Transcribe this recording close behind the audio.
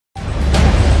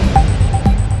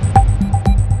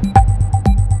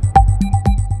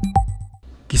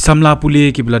Samla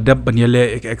Pule ki beladap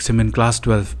banyale ek examen class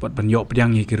 12 pat banyo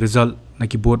pedang ki result na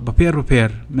ki board repair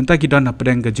menta ki dan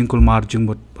pedang ka Kulmar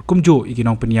jingbot kumjo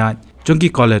ikinong penyat jongki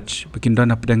college bakin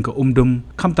dan pedang ka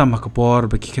kamta makapor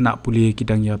baki kena Pule ki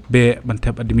dang ya be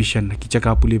bantap admission ki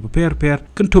jaga Pule repair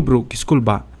kentubru ki school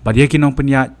ba badia kinong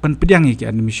penyat pan pedang ki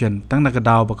admission tang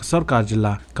nakadaw ba ka Sorkar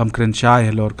Jylla kam kren shai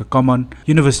Halor ka common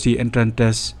university entrance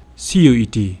test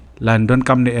CUET London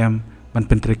kam ne em ban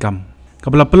pentrikam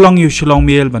Kabla pelong yu Shillong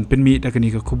Mail ban penmi da kani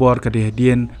ka kubor ka de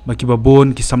dien baki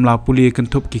babon ki Samla Pule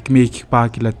kentup ki kmi ki pa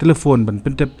ki la telefon ban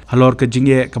pentep Halor ka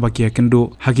jingye ka baki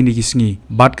kendo hagini ki sngi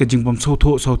bat ka jingpom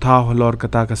sotho sotha Halor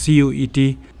kata ka CUET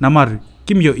namar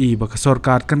kimyo i ba ka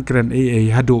Sorkar kan kren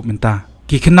hadu menta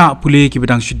ki khna Pule ki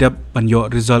bedang shidap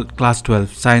banyo result class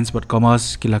 12 science but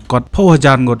commerce ki la kot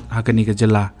 4000 ngot hakani ka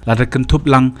Jylla la da kentup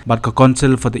lang bat ka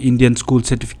council for the Indian school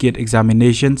certificate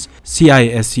examinations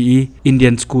CISCE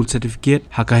Indian school certificate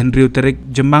haka Henry Uterik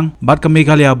Jemang bat ka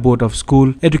Meghalaya board of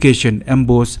school education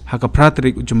embos haka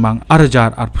Pratrik Jemang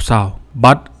arajar arpusau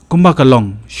bat kumba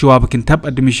kalong shua bakin tap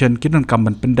admission kinon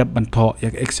kamban pendap bantho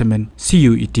yak examen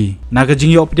CUET naga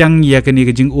jingyo pdyang yakani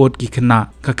ka jing ot ki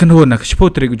khna ka khanho na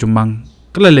kshpotrik Jemang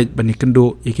Kolej bani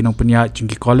kendo ikinong penya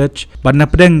jingki college banna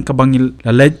pedeng kabangil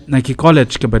lalej na ki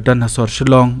college ke badan hasor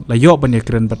Shillong layo bani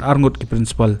keren bat arngut ki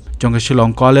principal jongka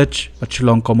Shillong College bat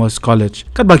Shillong Commerce College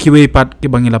kat baki wei pat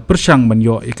ki bangila persyang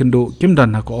banyo ikendo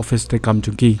kimdan hako office rekam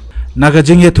jungki naga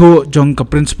jingye thu jongka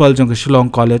principal jongka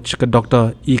Shillong College ke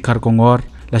Dr. Kyrwoh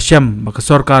la syam baka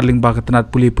Sorkar ling baka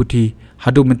tenat Pule Puthi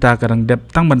hadu minta karang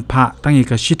dep tang ban pha tangi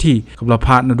ka shiti kabla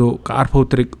pha nado ka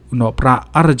arphotrik uno pra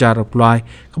arjar apply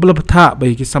kabla pha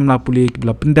bai ki Samla Pule ki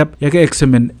bla pendep ya ka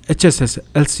examen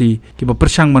XII ki ba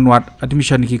persang manwat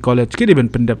admission ki college ki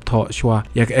ben pendep tho shwa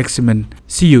ya ka examen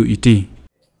CUET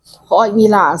ho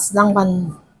mila sedang ban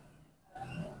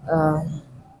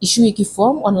issue ki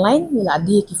form online mila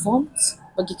di ki forms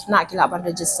bagi kena ki la ban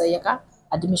register ya ka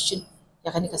admission ya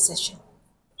ka ni ka session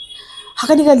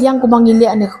Hakani ka liang kumangili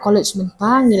ane ka college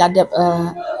menta ngila dep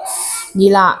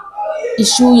ngila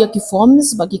issue ya ki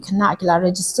forms bagi kena kila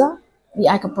register ni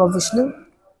ai ka provisional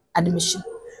admission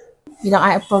bilang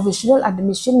ai provisional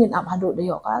admission ngin ap hadu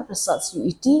dayo ka result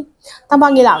CUET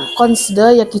tambah ngila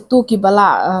consider ya kitu ki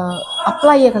bala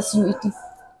apply ya ka CUET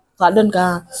kadon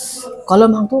ka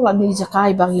kolom hang tu lan ni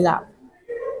jakai bangila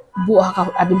buah ka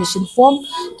admission form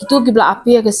kitu ki bala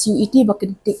appear ka CUET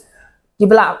bakin tik ki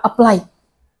bala apply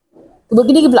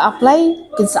begini kita apply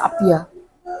kinsa apia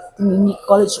ini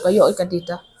college kayo ka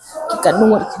data kita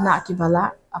nunggu kena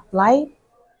kibala apply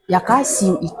ya ka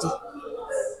CUET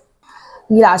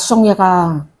nila song ya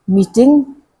ka meeting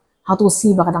hatu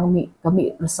si bakadang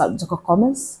kami result joko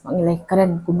comments mangilai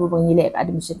keren kudu mangilai ka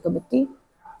admission committee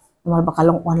nomor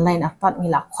bakalong online apat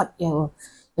ngila khot ya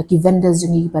ki vendors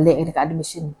yung balik ka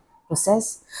admission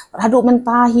process hadu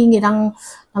mentahi ngidang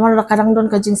nomor kadang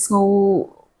don ka jing ngau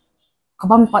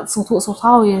kabam pat sutu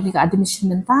sotau ya di admission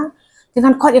menta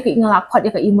dengan kot ya ke ingala kot ya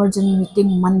ke emergent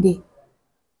meeting Monday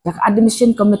ya ke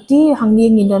admission committee hangi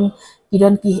ngidon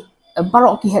ki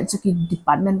barok ki head ki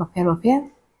department repair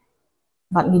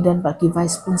bat ngidon bat ki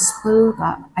vice principal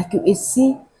ka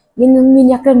IQAC ngin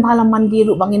yakren bala mandi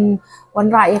ru bangin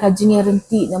wanra ya ka jinge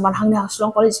renti naman hangni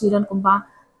Shillong College ngidon kumba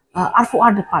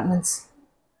R4R departments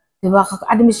deba ka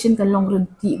admission kan long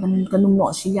renti kan kanum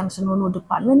no siang sanono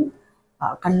department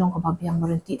kan long kababi yang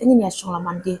berhenti tanya ni asong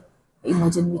laman di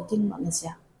emergent meeting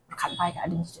manusia berkat baik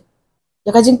admission ya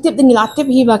kajing tip dengan latip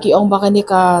hi bagi orang bakan ni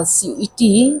ka CUET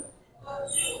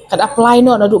kad apply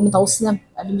no nadu mentau siam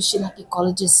admission haki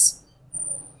colleges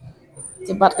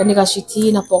tibat kan ni ka city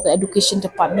na pok education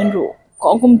department ru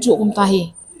ko ong kum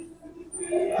tahi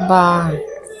ba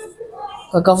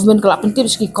ka government kelak pentip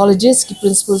ki colleges ki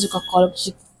principal ka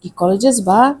college ki colleges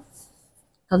ba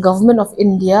ka government of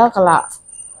India kelak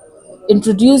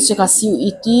introduce ya ka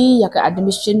CUET ya ka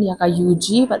admission ya ka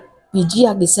UG but PG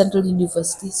ya di central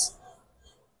universities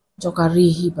joka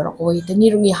rihi barakoi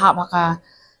tani rungi ha maka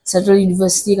central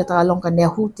university kata long ka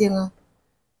nehu tinga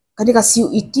kani ka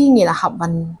CUET ngi la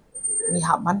haban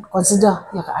consider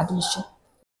ya ka admission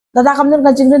dada kam nen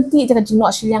ka jing renti ka jing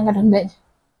no silyang ka dan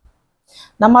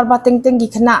namar ba teng gi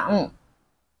kena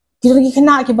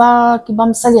ki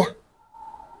bam saja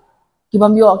ki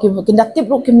bam yo ki kindatip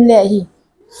ru kimle hi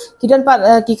kidan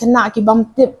pat ki kena ki bam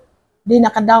tip di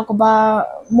nak kadaw ko ba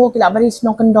mo kila bari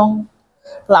snong kendong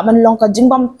kala man long ka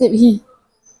jing bam tip hi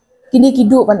kini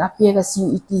kidu pan apia ka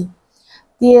CUET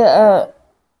dia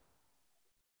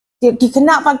ki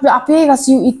kena pat apia ka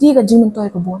CUET ka jing mentoy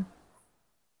ko bon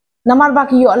namar ba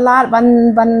ki yo lar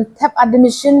ban tap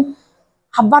admission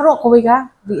habarok ko ga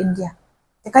di India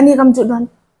tekani kam judon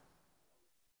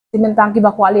Timentang ki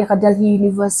ba kuali ka Delhi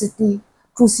University,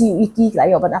 through CUET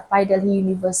kelayo ban apply Delhi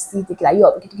University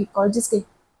kelayo ki colleges ke.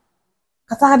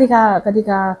 Kata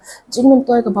kadika jingmen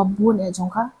toy ka babun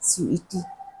jongka CUET.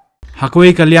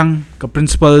 Hakwe kaliang ka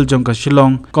principal jong ka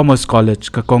Shillong Commerce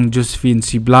College ka Kong Josephine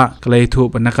Sibla kalai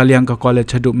thu panakaliang ka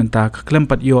college hadu menta ka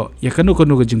klempat yo ya kanu ka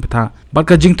jing patha bat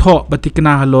ka jing tho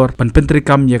batikna Halor pan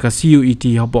pentrikam ya ka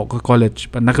CUET habo ka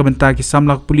college panakamenta ki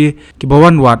Samla Pule ki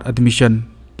bawan ward admission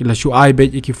kila shu ai be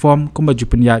ki form kumba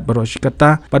jupinya baro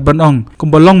shikata pat banong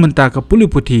kumbalong menta ka Pule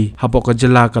Puthi habo ka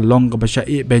Jylla ka long ka basha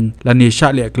e Beiñ lani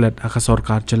sha le klet aka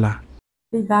Sorkar Jylla.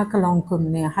 Tiga kalong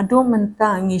kumne hadu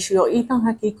menta ngisyo itang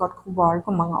hakikot kubar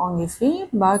ko mga ongifi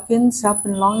bakin sa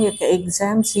penlong ya ke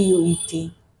exam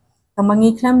CUET.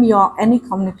 Kamangi claim yo any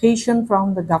communication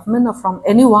from the government or from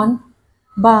anyone,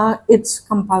 but it's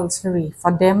compulsory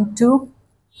for them to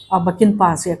bakin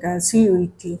pass ya ke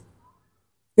CUET.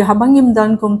 Ya habang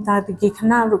imdan kumta tigi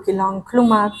kana rukilang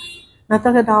Kulmar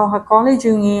natagadaw ha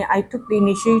college ngi I took the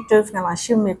initiative na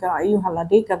ashim ya ka ayu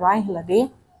halade ka rai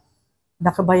halade.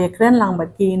 Nakabayakren lang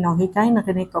bagi no hikay na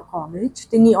kaniko college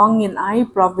tingi ongin ay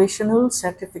provisional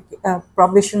certificate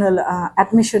provisional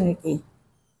admission iki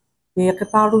dia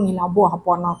ketaru ni labo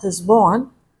hapon notice board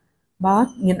but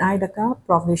ngin ay daka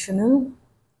provisional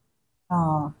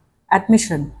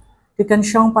admission dikan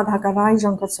syong padhakarai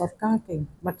jong ka Sorkar ke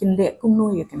bakin de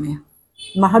kumno ya kene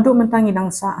mahadu mentang idang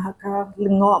sa haka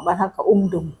lingo bahaka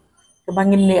umdum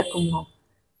kebangin ne kumno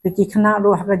tiki kena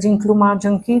ro haka jing Kulmar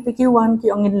jengki tiki wan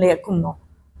ki ongin le kumno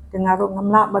tengaro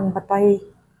ngamla ban batai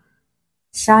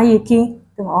syai ki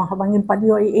tengok habangin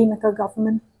padio ai naka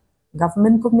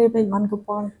government kumne pe man ko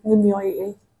pon ngim yo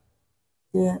ai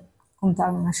dia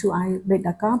kumta ngasu ai be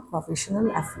daka professional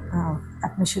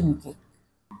admission ki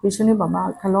bisuni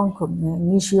baba kalong kumne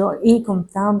nisyo I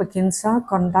kumta bakinsa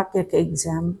conduct ke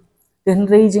exam then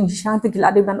raising shanti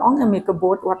kilade ban ong ame ka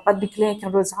board what pat declare ka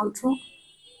result ro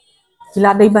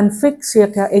kilade ban fix ya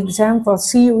ka exam for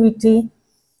CUET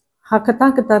hakata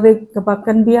katarik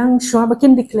kabakan biang syua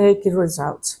bakin declare ki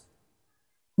results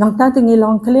nang ta tingi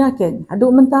long kaliaken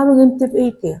adu mentaro ngim tip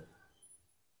 8 ya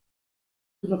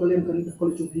tuna kalian kan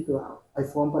college ubi ko I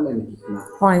form pala ni kitna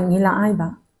hoy ngila ai ba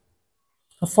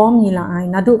ka form ngila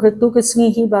ai nadu ketu ke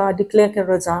sngi ba declare ki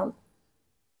result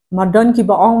madan ki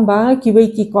ba ong ba ki wei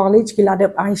ki college ki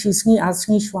ladap ai shi sngi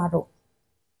asngi syuaro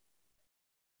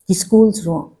ki schools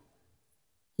ro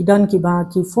idan ki ba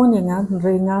ki phone nga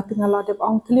re nga tingala de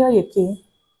ong clear ye ki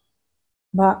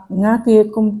ba nga ti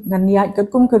kum ngan ya ka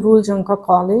kum ka rule jong ka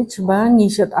college ba ngi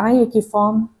shat ai ki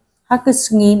form ha ka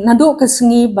sngi nado ka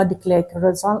sngi ba declare ka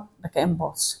result ba ka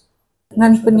emboss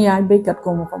ngan penyai be kat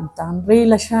kum kom tan re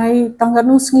la shai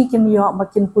tanganu sngi kin yo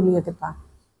makin pulia te pa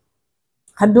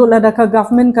hadu la da ka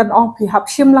government kan ong pi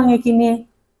hapshim lang ye kini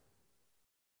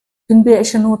kin be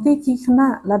shanoti ki khna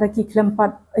la da ki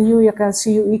klempat ayu ya ka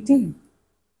CUET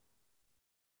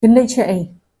Kini cai,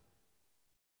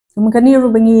 kemudian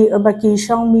ru bagi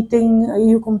shang meeting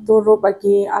ayu kumtoro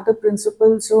bagi other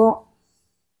principals ro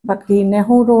bagi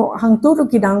nehu ro hang tu ro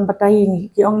kidang batai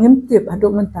ni ki ong ngimtip hadu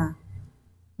menta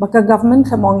baka government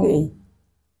samong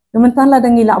menta la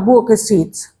dangi labu ke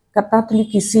seats kata tuli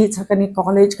ki seats hakani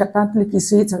college kata tuli ki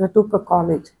seats hakatu ke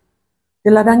college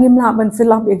dila dangi mla ban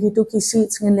fill up gitu ki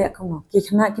seats ngin le kono ki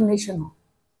khna ki national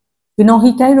kino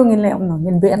hikai ro ngin le no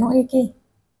ngin be no eki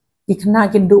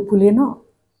Ikna can do Pule no.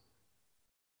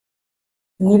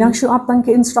 Nidang show up tang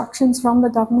instructions from the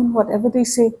government, whatever they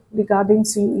say regarding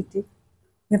CUET.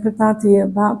 Nepatati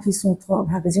ba pisung throb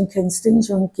having Kenston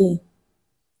jonki.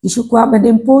 Issue kwa ban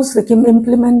impose the kim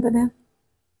implement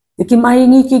the kim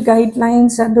maingi ki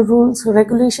guidelines and the rules,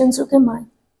 regulations okay mai.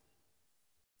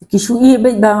 Kishu I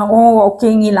be ba oh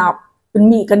okay ngilap.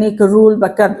 Penmi kani ke rule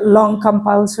bakat long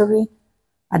compulsory.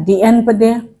 At the end pa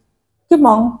de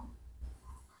kimong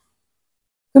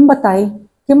Kimbatai,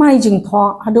 kimai jing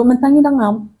tho, hadu mentangi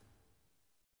dangam.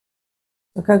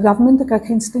 Ka government ka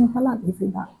instinct pala if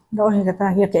that. Do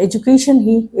kata here education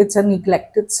it's a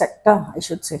neglected sector, I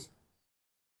should say.